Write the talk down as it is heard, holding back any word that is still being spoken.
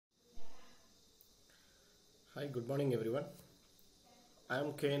Hi, good morning everyone. I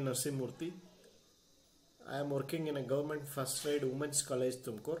am K. Narsimurthy. I am working in a government first grade women's college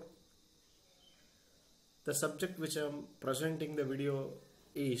Tumkur. The subject which I am presenting the video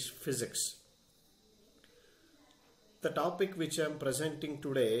is physics. The topic which I am presenting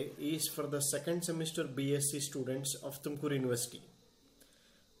today is for the second semester BSc students of Tumkur University.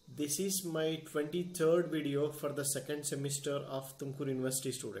 This is my 23rd video for the second semester of Tumkur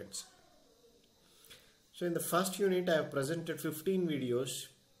University students. So in the first unit I have presented 15 videos.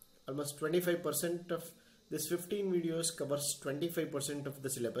 Almost 25% of this 15 videos covers 25% of the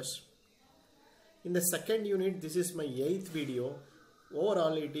syllabus. In the second unit, this is my 8th video.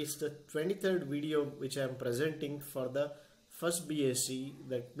 Overall, it is the 23rd video which I am presenting for the first BSc,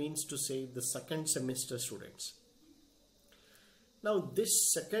 that means to say the second semester students. Now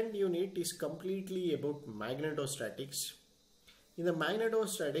this second unit is completely about magnetostatics. In the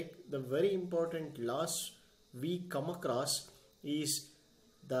magnetostatic, the very important laws we come across is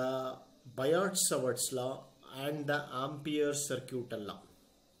the Biot-Savart's law and the Ampere's circuital law.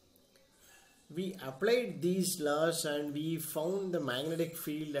 We applied these laws and we found the magnetic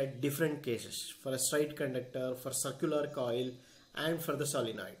field at different cases for a straight conductor, for circular coil and for the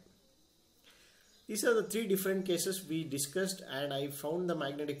solenoid. These are the three different cases we discussed, and I found the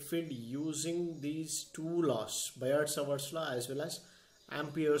magnetic field using these two laws, Biot-Savart's law as well as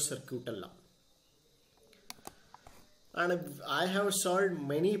Ampere's circuital law. And I have solved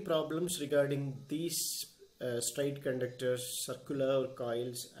many problems regarding these straight conductors, circular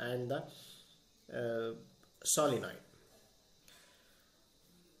coils and the solenoid.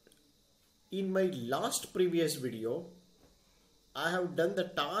 In my last previous video, I have done the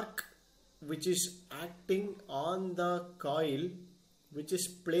torque which is acting on the coil which is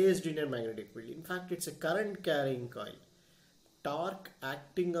placed in a magnetic field. In fact, it's a current carrying coil. Torque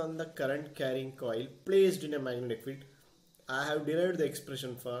acting on the current carrying coil placed in a magnetic field. I have derived the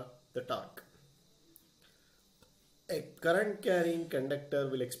expression for the torque. A current carrying conductor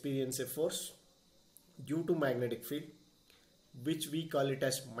will experience a force due to magnetic field, which we call it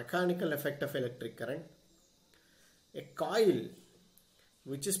as mechanical effect of electric current. A coil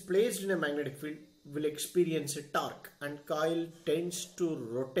which is placed in a magnetic field will experience a torque, and coil tends to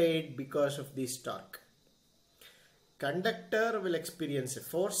rotate because of this torque. Conductor will experience a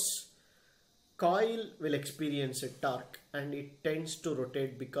force, coil will experience a torque, and it tends to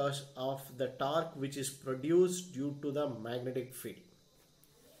rotate because of the torque which is produced due to the magnetic field.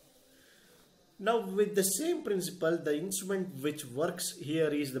 Now with the same principle, the instrument which works here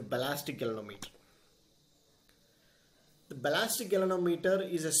is the ballistic galvanometer. The ballistic galvanometer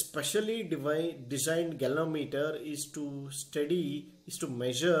is a specially designed galvanometer is to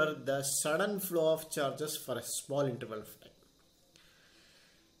measure the sudden flow of charges for a small interval of time.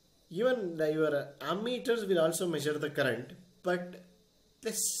 Even your ammeters will also measure the current, but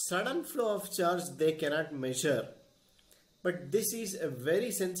the sudden flow of charge they cannot measure. But this is a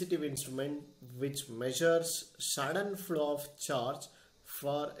very sensitive instrument which measures sudden flow of charge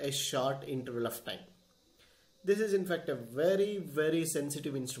for a short interval of time. This is in fact a very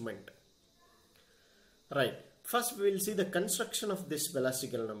sensitive instrument. Right. First we will see the construction of this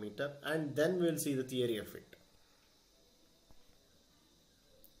ballistic galvanometer, and then we will see the theory of it.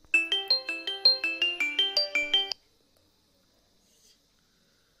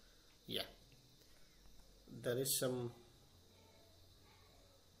 Yeah. There is some...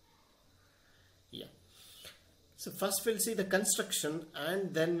 Yeah. So first we'll see the construction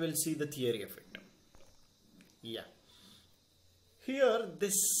and then we'll see the theory of it. Yeah. Here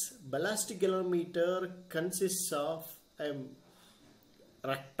this ballistic galvanometer consists of a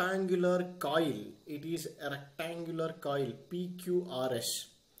rectangular coil. It is a rectangular coil PQRS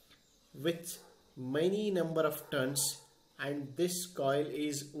with many number of turns, and this coil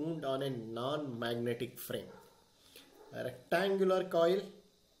is wound on a non-magnetic frame. A rectangular coil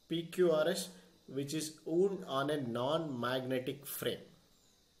PQRS which is wound on a non-magnetic frame.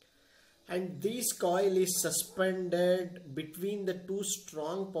 And this coil is suspended between the two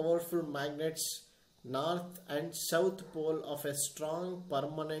strong powerful magnets, north and south pole of a strong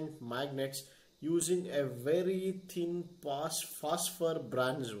permanent magnets, using a very thin phosphor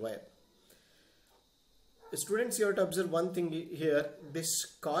bronze wire. Students, you have to observe one thing here. This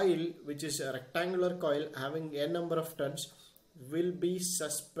coil, which is a rectangular coil having a number of turns, will be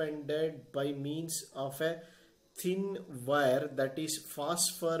suspended by means of a thin wire, that is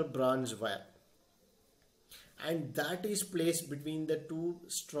phosphor bronze wire, and that is placed between the two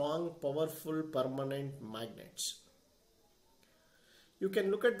strong powerful permanent magnets. You can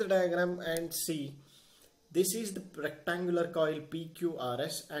look at the diagram and see This is the rectangular coil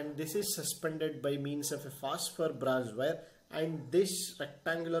PQRS, and this is suspended by means of a phosphor bronze wire, and this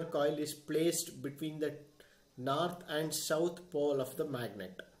rectangular coil is placed between the north and south pole of the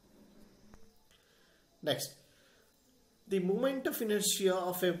magnet. Next, the moment of inertia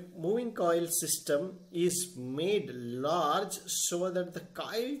of a moving coil system is made large so that the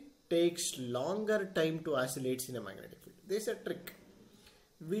coil takes longer time to oscillate in a magnetic field. This is a trick.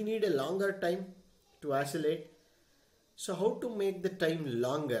 We need a longer time to oscillate. So how to make the time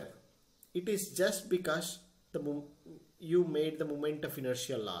longer? It is just because you made the moment of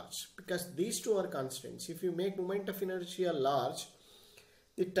inertia large, because these two are constants. If you make moment of inertia large,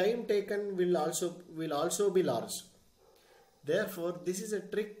 the time taken will also be large. Therefore, this is a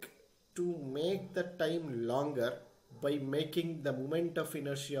trick to make the time longer by making the moment of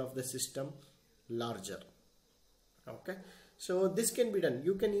inertia of the system larger. Okay, so this can be done.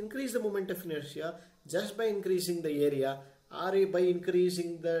 You can increase the moment of inertia just by increasing the area, or by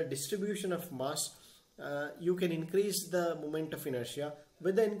increasing the distribution of mass. You can increase the moment of inertia.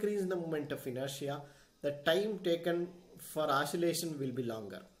 With the increase in the moment of inertia, the time taken for oscillation will be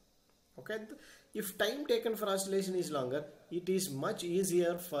longer. Okay, if time taken for oscillation is longer, it is much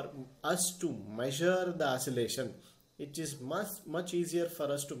easier for us to measure the oscillation. It is much easier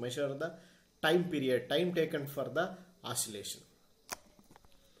for us to measure the time taken for the oscillation.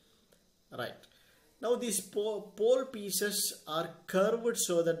 Right. Now these pole pieces are curved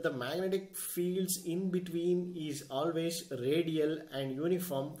so that the magnetic fields in between is always radial and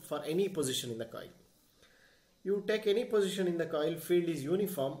uniform for any position in the coil. You take any position in the coil, field is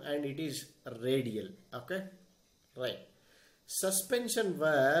uniform and it is radial. Okay, right. Suspension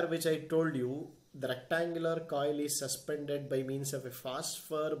wire, which I told you, the rectangular coil is suspended by means of a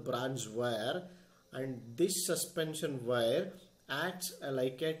phosphor bronze wire, and this suspension wire acts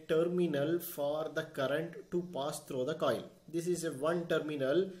like a terminal for the current to pass through the coil. This is a one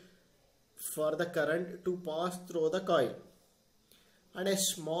terminal for the current to pass through the coil. And a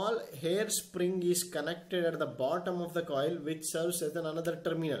small hairspring is connected at the bottom of the coil, which serves as another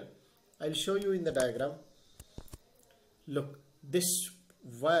terminal. I'll show you in the diagram. Look, this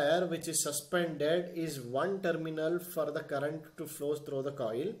wire which is suspended is one terminal for the current to flow through the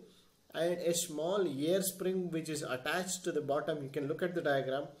coil, and a small hairspring which is attached to the bottom. You can look at the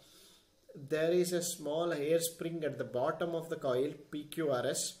diagram. There is a small hairspring at the bottom of the coil,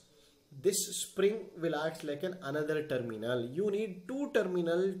 PQRS. This spring will act like another terminal. You need two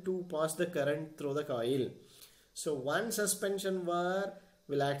terminals to pass the current through the coil. So one suspension wire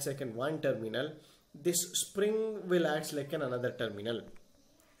will act like one terminal. This spring will act like another terminal.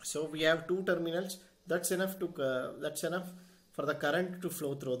 So we have two terminals. That's enough for the current to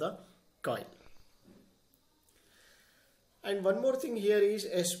flow through the coil. And one more thing here is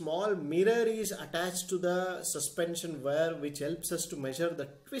a small mirror is attached to the suspension wire, which helps us to measure the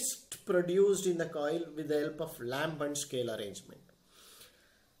twist produced in the coil with the help of lamp and scale arrangement.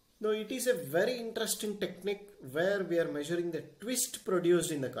 Now it is a very interesting technique where we are measuring the twist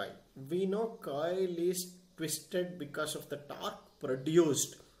produced in the coil. We know coil is twisted because of the torque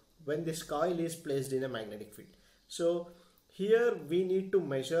produced when this coil is placed in a magnetic field. So here we need to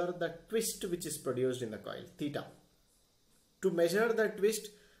measure the twist which is produced in the coil, theta. To measure the twist,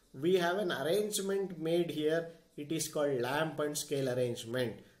 we have an arrangement made here. It is called lamp and scale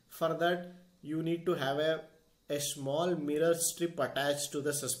arrangement. For that, you need to have a small mirror strip attached to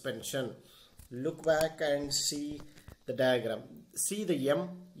the suspension. Look back and see the diagram. See the M.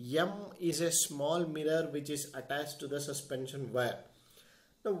 M is a small mirror which is attached to the suspension wire.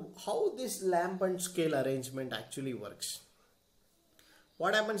 Now, how this lamp and scale arrangement actually works?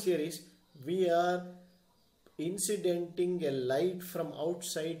 What happens here is, we are incidenting a light from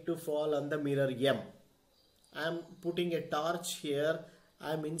outside to fall on the mirror M. I am putting a torch here.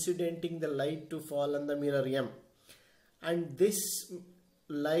 I am incidenting the light to fall on the mirror M. And this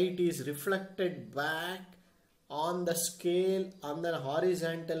light is reflected back on the scale, on the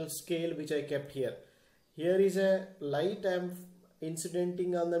horizontal scale which I kept here. Here is a light I am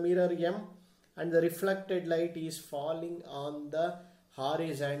incidenting on the mirror M, and the reflected light is falling on the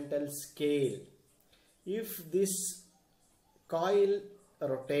horizontal scale. If this coil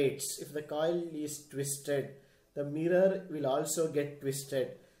rotates, if the coil is twisted, the mirror will also get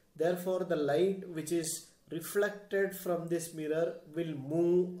twisted. Therefore, the light which is reflected from this mirror will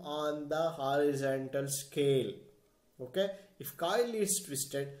move on the horizontal scale. Okay, if coil is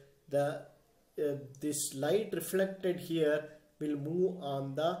twisted, this light reflected here will move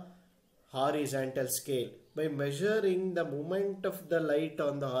on the horizontal scale. By measuring the movement of the light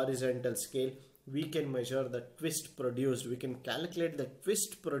on the horizontal scale, we can measure the twist produced. We can calculate the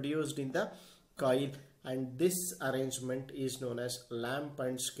twist produced in the coil and this arrangement is known as lamp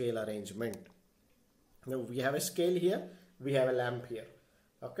and scale arrangement. Now we have a scale here, we have a lamp here.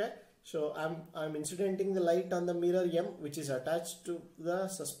 Okay, so I'm incidenting the light on the mirror M, which is attached to the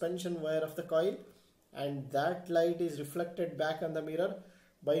suspension wire of the coil, and that light is reflected back on the mirror.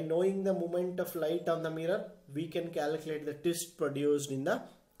 By knowing the movement of light on the mirror, we can calculate the twist produced in the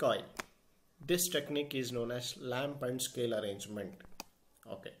coil. This technique is known as lamp and scale arrangement.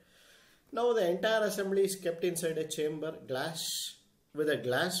 Okay. Now the entire assembly is kept inside a chamber with a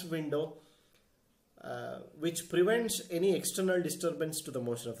glass window which prevents any external disturbance to the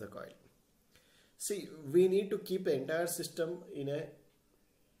motion of the coil. See, we need to keep the entire system in a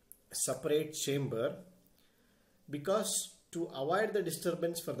separate chamber because to avoid the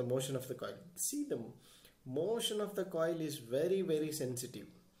disturbance for the motion of the coil. See, the motion of the coil is very sensitive.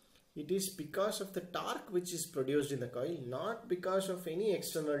 It is because of the torque which is produced in the coil, not because of any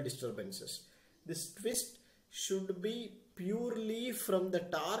external disturbances. This twist should be purely from the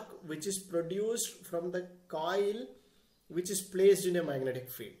torque which is produced from the coil which is placed in a magnetic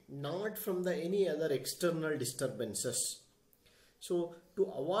field, not from the any other external disturbances. So to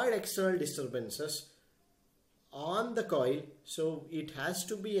avoid external disturbances on the coil, so it has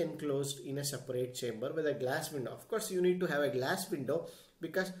to be enclosed in a separate chamber with a glass window. Of course you need to have a glass window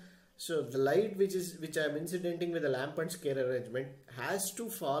because so the light which I am incidenting with the lamp and scale arrangement has to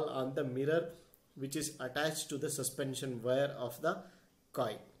fall on the mirror which is attached to the suspension wire of the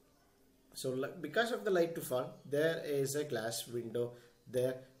coil. So because of the light to fall, there is a glass window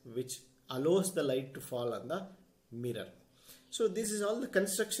there which allows the light to fall on the mirror. So this is all the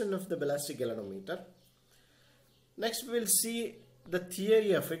construction of the ballistic galvanometer. Next we will see the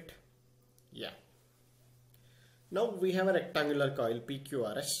theory of it. Yeah. Now we have a rectangular coil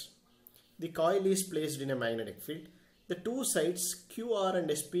PQRS. The coil is placed in a magnetic field. The two sides QR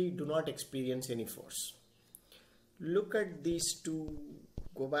and SP do not experience any force. Look at these two.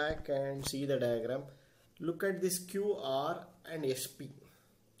 Go back and see the diagram. Look at this QR and SP.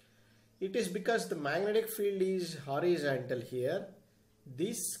 It is because the magnetic field is horizontal here.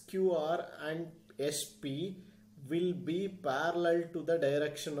 This QR and SP will be parallel to the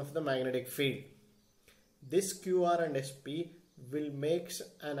direction of the magnetic field. This QR and SP will make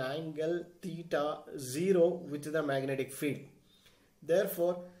an angle theta 0 with the magnetic field.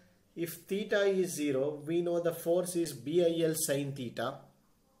 Therefore, if theta is 0, we know the force is BIL sin theta.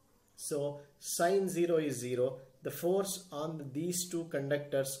 So sin 0 is 0. The force on these two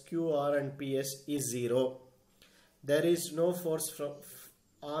conductors QR and PS is 0. There is no force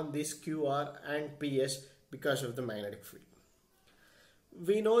on this QR and PS because of the magnetic field.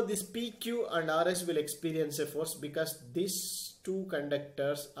 We know this PQ and RS will experience a force because these two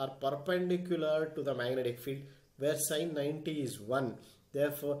conductors are perpendicular to the magnetic field where sin 90 is 1.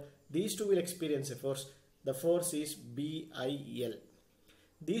 Therefore, these two will experience a force. The force is BIL.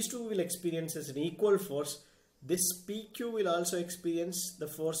 These two will experience as an equal force. This PQ will also experience the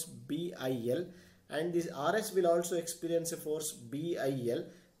force BIL and this RS will also experience a force BIL.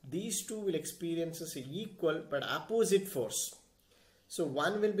 These two will experience as equal but opposite force. So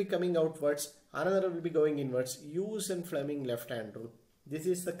one will be coming outwards, another will be going inwards. Use and Fleming left hand rule. This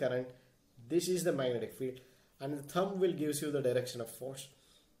is the current, this is the magnetic field, and the thumb will gives you the direction of force.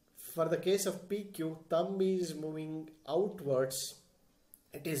 For the case of PQ, thumb is moving outwards.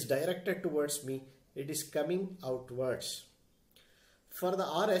 It is directed towards me. It is coming outwards. For the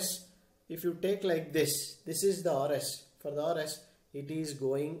RS, if you take like this is the RS. For the RS, it is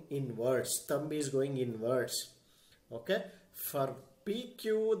going inwards. Thumb is going inwards. Okay. For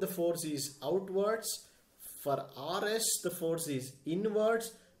PQ, the force is outwards. For RS, the force is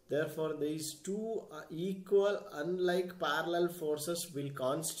inwards. Therefore, these two equal, unlike parallel forces will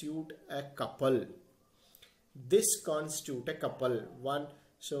constitute a couple. This constitute a couple. One.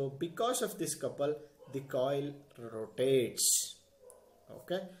 So, because of this couple, the coil rotates.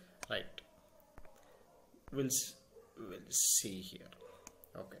 Okay. Right. We'll see here.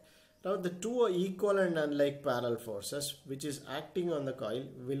 Okay. Now the two equal and unlike parallel forces which is acting on the coil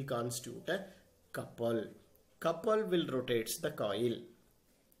will constitute a couple. Couple will rotate the coil.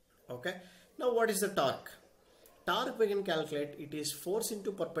 Okay. Now what is the torque? Torque we can calculate. It is force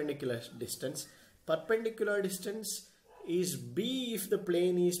into perpendicular distance. Perpendicular distance is B if the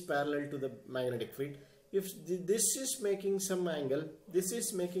plane is parallel to the magnetic field. If this is making some angle, this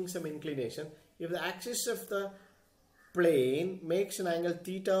is making some inclination. If the axis of the plane makes an angle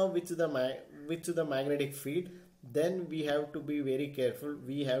theta with the magnetic field, then we have to be very careful.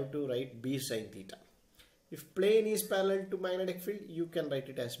 We have to write B sin theta. If plane is parallel to magnetic field, you can write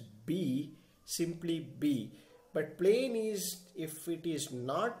it as B, simply B. But plane is, if it is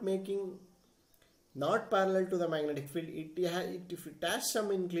not making not parallel to the magnetic field, if it has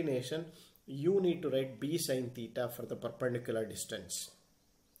some inclination, you need to write b sine theta for the perpendicular distance,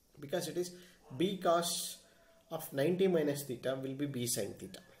 because it is b cos of 90 minus theta will be b sine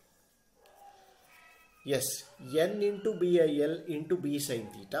theta. Yes, n into BIL into b sine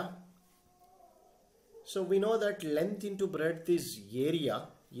theta. So we know that length into breadth is area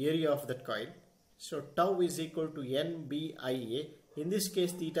of that coil. So tau is equal to NBIA. In this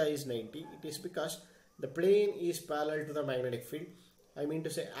case theta is 90. It is because the plane is parallel to the magnetic field. I mean to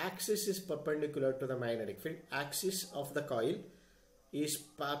say axis is perpendicular to the magnetic field. Axis of the coil is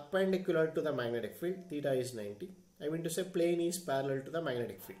perpendicular to the magnetic field. Theta is 90. I mean to say plane is parallel to the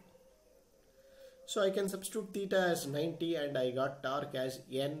magnetic field. So I can substitute theta as 90 and I got torque as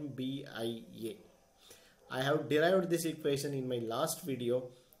NBIA. I have derived this equation in my last video,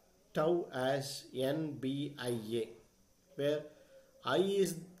 tau as NBIA, where I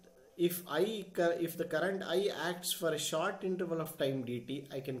is, if the current I acts for a short interval of time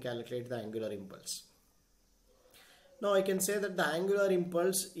dt, I can calculate the angular impulse. Now I can say that the angular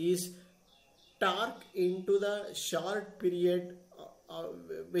impulse is torque into the short period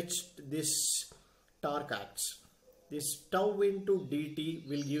which this torque acts. This tau into dt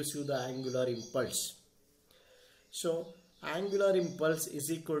will give you the angular impulse. So angular impulse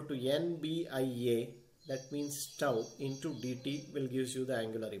is equal to NBIA, that means tau into dt will give you the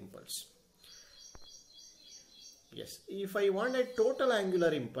angular impulse. Yes, if I want a total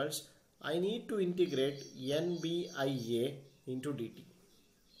angular impulse, I need to integrate NBIA into dt.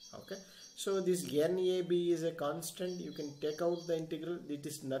 Okay, so this NAB is a constant, you can take out the integral, it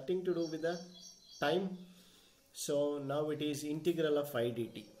is nothing to do with the time. So now it is integral of I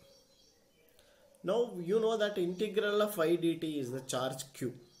dt. Now you know that integral of I dt is the charge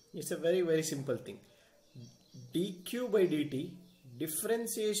q. It's a very simple thing. dq by dt,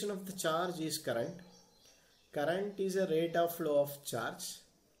 differentiation of the charge is current. Current is a rate of flow of charge.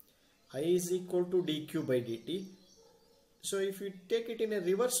 I is equal to dq by dt. So if you take it in a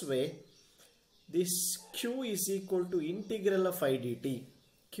reverse way, this q is equal to integral of I dt.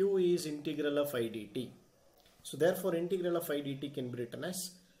 Q is integral of I dt. So therefore integral of I dt can be written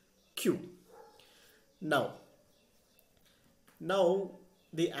as q. Now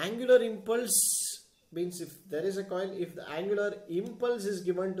the angular impulse means if there is a coil, if the angular impulse is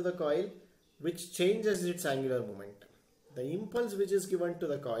given to the coil which changes its angular momentum. The impulse which is given to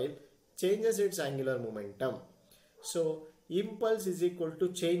the coil changes its angular momentum. So impulse is equal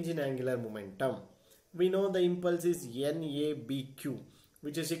to change in angular momentum. We know the impulse is NABQ,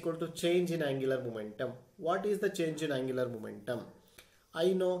 which is equal to change in angular momentum. What is the change in angular momentum? I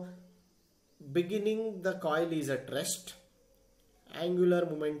know beginning the coil is at rest, angular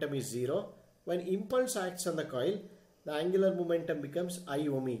momentum is 0. When impulse acts on the coil, the angular momentum becomes I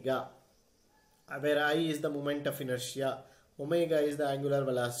omega, where I is the moment of inertia, omega is the angular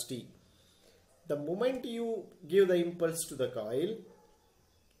velocity. The moment you give the impulse to the coil,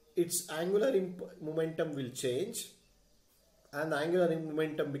 its angular momentum will change and the angular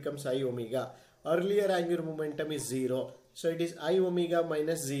momentum becomes I omega. Earlier angular momentum is 0, so it is I omega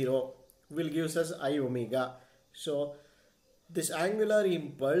minus 0 will gives us I omega. So this angular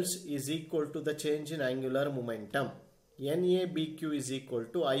impulse is equal to the change in angular momentum. NABQ is equal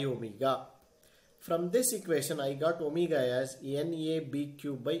to I omega. From this equation I got omega as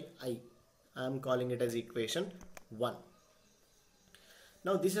NABQ by I. I am calling it as equation 1.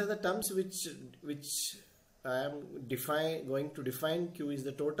 Now these are the terms which I am going to define. Q is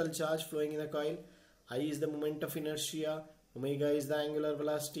the total charge flowing in the coil, I is the moment of inertia, omega is the angular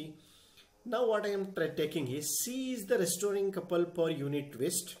velocity. Now what I am taking is C is the restoring couple per unit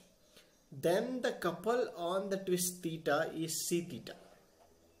twist. Then the couple on the twist theta is C theta.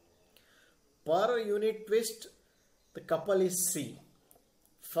 Per unit twist, the couple is C.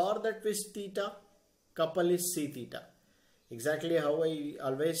 For the twist theta, couple is C theta. Exactly how I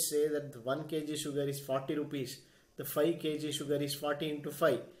always say that the 1 kg sugar is 40 rupees. The 5 kg sugar is 40 into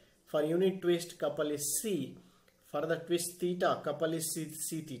 5. For unit twist, couple is C. For the twist theta, couple is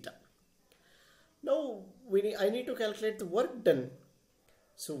C theta. Now I need to calculate the work done.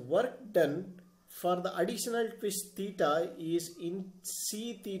 So work done for the additional twist theta is in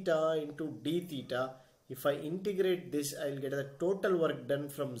C theta into D theta. If I integrate this, I will get the total work done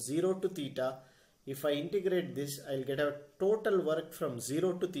from 0 to theta. If I integrate this, I will get a total work from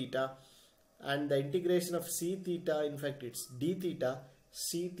 0 to theta. And the integration of C theta, in fact it's D theta,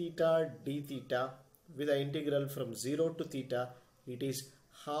 C theta, D theta, with the integral from 0 to theta, it is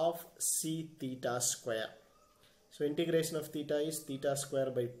half C theta square. So integration of theta is theta square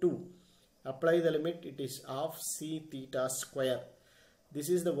by 2. Apply the limit, it is half C theta square. This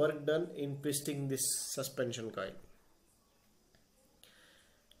is the work done in twisting this suspension coil.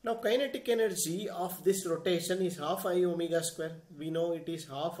 Now kinetic energy of this rotation is half I omega square. We know it is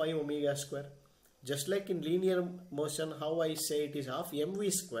half I omega square. Just like in linear motion, how I say it is half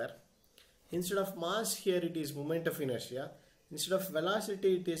mv square. Instead of mass, here it is moment of inertia. Instead of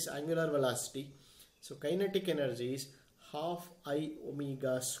velocity, it is angular velocity. So kinetic energy is half I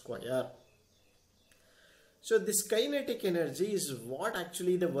omega square. So this kinetic energy is what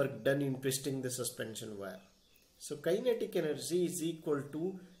actually the work done in twisting the suspension wire. So kinetic energy is equal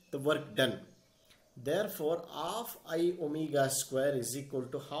to the work done. Therefore, half I omega square is equal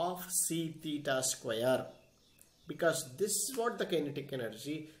to half c theta square. Because this is what the kinetic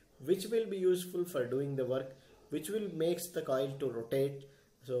energy which will be useful for doing the work, which will makes the coil to rotate.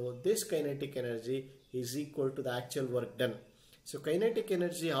 So this kinetic energy is equal to the actual work done. So kinetic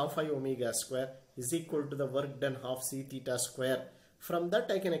energy half I omega square is equal to the work done half c theta square. From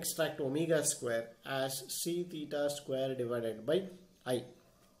that I can extract omega square as c theta square divided by I.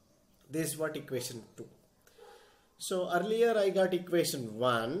 This is what equation 2. So earlier I got equation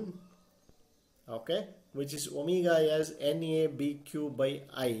 1, okay, which is omega as NABQ by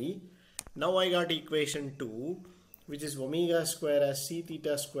I. Now I got equation 2, which is omega square as c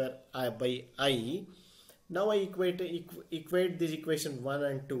theta square by I. Now I equate this equation 1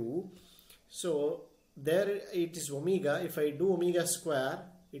 and 2. So there it is omega. If I do omega square,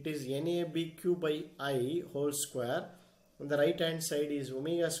 it is NABQ by I whole square. On the right hand side is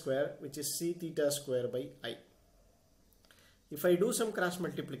omega square, which is c theta square by I. If I do some cross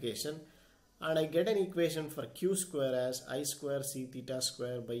multiplication and I get an equation for q square as I square c theta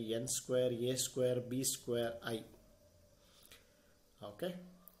square by n square a square b square I. Okay.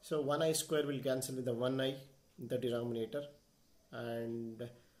 So 1I square will cancel with the 1I in the denominator, and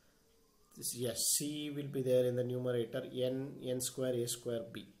this, yes, c will be there in the numerator, n square a square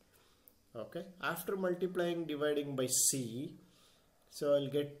b. Okay. After multiplying dividing by c, so I'll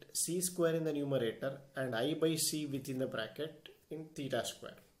get c square in the numerator and I by c within the bracket in theta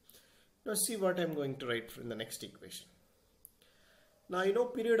square. Now see what I'm going to write in the next equation. Now I know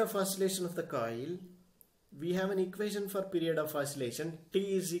period of oscillation of the coil. We have an equation for period of oscillation.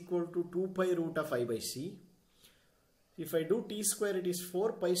 T is equal to 2 pi root of I by c. If I do t square, it is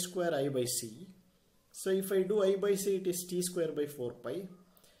 4 pi square I by c. So if I do I by c, it is t square by 4 pi.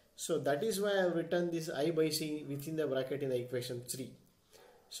 So that is why I have written this I by c within the bracket in the equation 3.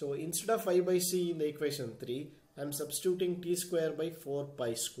 So instead of I by c in the equation 3, I am substituting t square by 4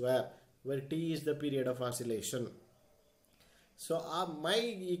 pi square, where t is the period of oscillation. So my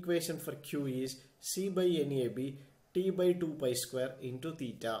equation for q is c by NAB t by 2 pi square into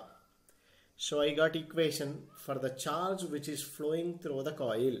theta. So I got equation for the charge which is flowing through the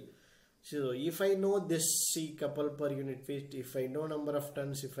coil. So if I know this C couple per unit feet, if I know number of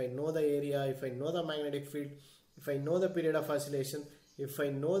turns, if I know the area, if I know the magnetic field, if I know the period of oscillation, if I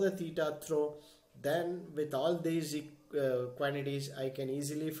know the theta throw, then with all these quantities I can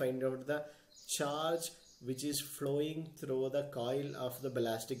easily find out the charge which is flowing through the coil of the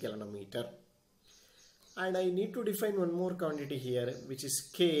ballistic galvanometer. And I need to define one more quantity here, which is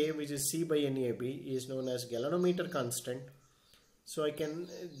K, which is C by NAB, is known as galvanometer constant. So I can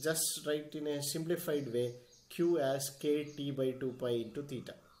just write in a simplified way Q as KT by 2 pi into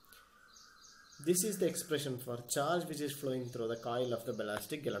theta. This is the expression for charge which is flowing through the coil of the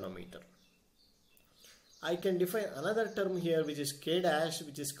ballistic galvanometer. I can define another term here which is K dash,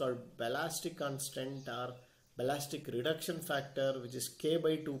 which is called ballistic constant or ballistic reduction factor, which is K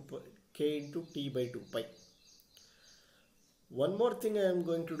by 2 pi, K into T by 2 pi. One more thing I am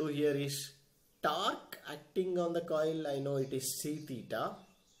going to do here is torque acting on the coil. I know it is C theta.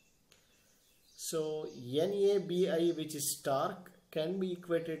 So NABI, which is torque, can be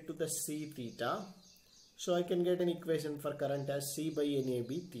equated to the C theta. So I can get an equation for current as C by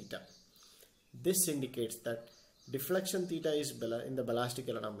NAB theta. This indicates that deflection theta is in the ballistic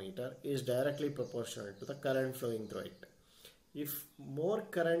galvanometer is directly proportional to the current flowing through it. If more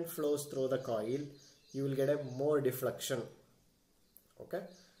current flows through the coil, you will get a more deflection. Okay,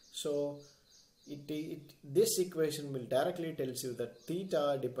 so this equation will directly tells you that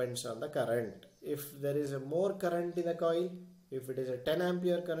theta depends on the current. If there is a more current in the coil, if it is a 10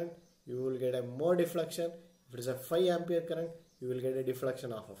 ampere current, you will get a more deflection. If it is a 5 ampere current, you will get a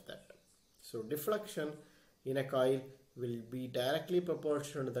deflection off of that. So deflection in a coil will be directly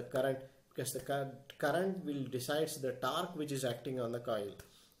proportional to the current, because the current will decides the torque which is acting on the coil.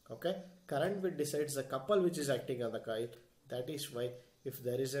 Okay, current will decides the couple which is acting on the coil. That is why if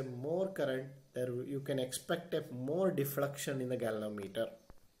there is a more current, there you can expect a more deflection in the galvanometer.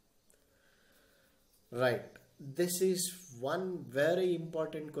 Right. this is one very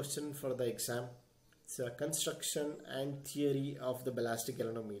important question for the exam. It's a construction and theory of the ballistic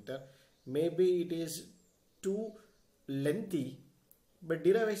galvanometer. Maybe it is too lengthy, but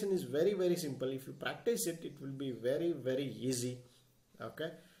derivation is very simple. If you practice it, it will be very easy.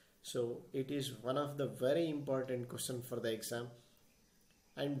 Okay, so it is one of the very important question for the exam,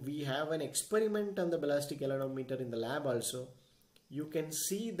 and we have an experiment on the ballistic galvanometer in the lab also. You can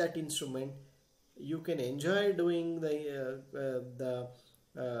see that instrument, you can enjoy doing the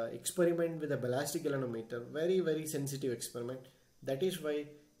experiment with the ballistic galvanometer. Very sensitive experiment. That is why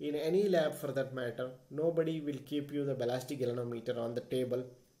in any lab for that matter, nobody will keep you the ballistic galvanometer on the table.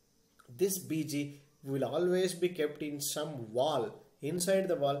 This BG will always be kept in some wall. Inside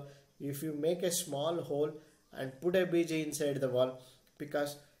the wall, if you make a small hole and put a BG inside the wall,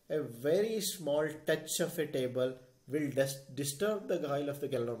 because a very small touch of a table will disturb the coil of the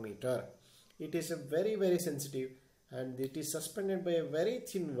galvanometer. It is a very sensitive, and it is suspended by a very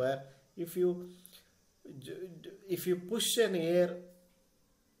thin wire. If you push an air,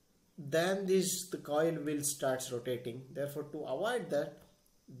 then the coil will start rotating. Therefore, to avoid that,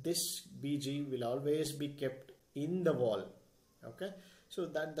 this BG will always be kept in the wall. Okay, so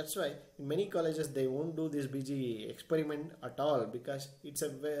that's why in many colleges they won't do this BG experiment at all, because it's a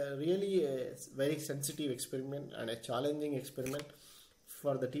really very sensitive experiment and a challenging experiment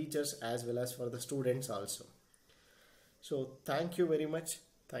for the teachers as well as for the students also. So thank you very much.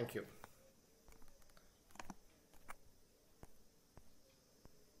 Thank you.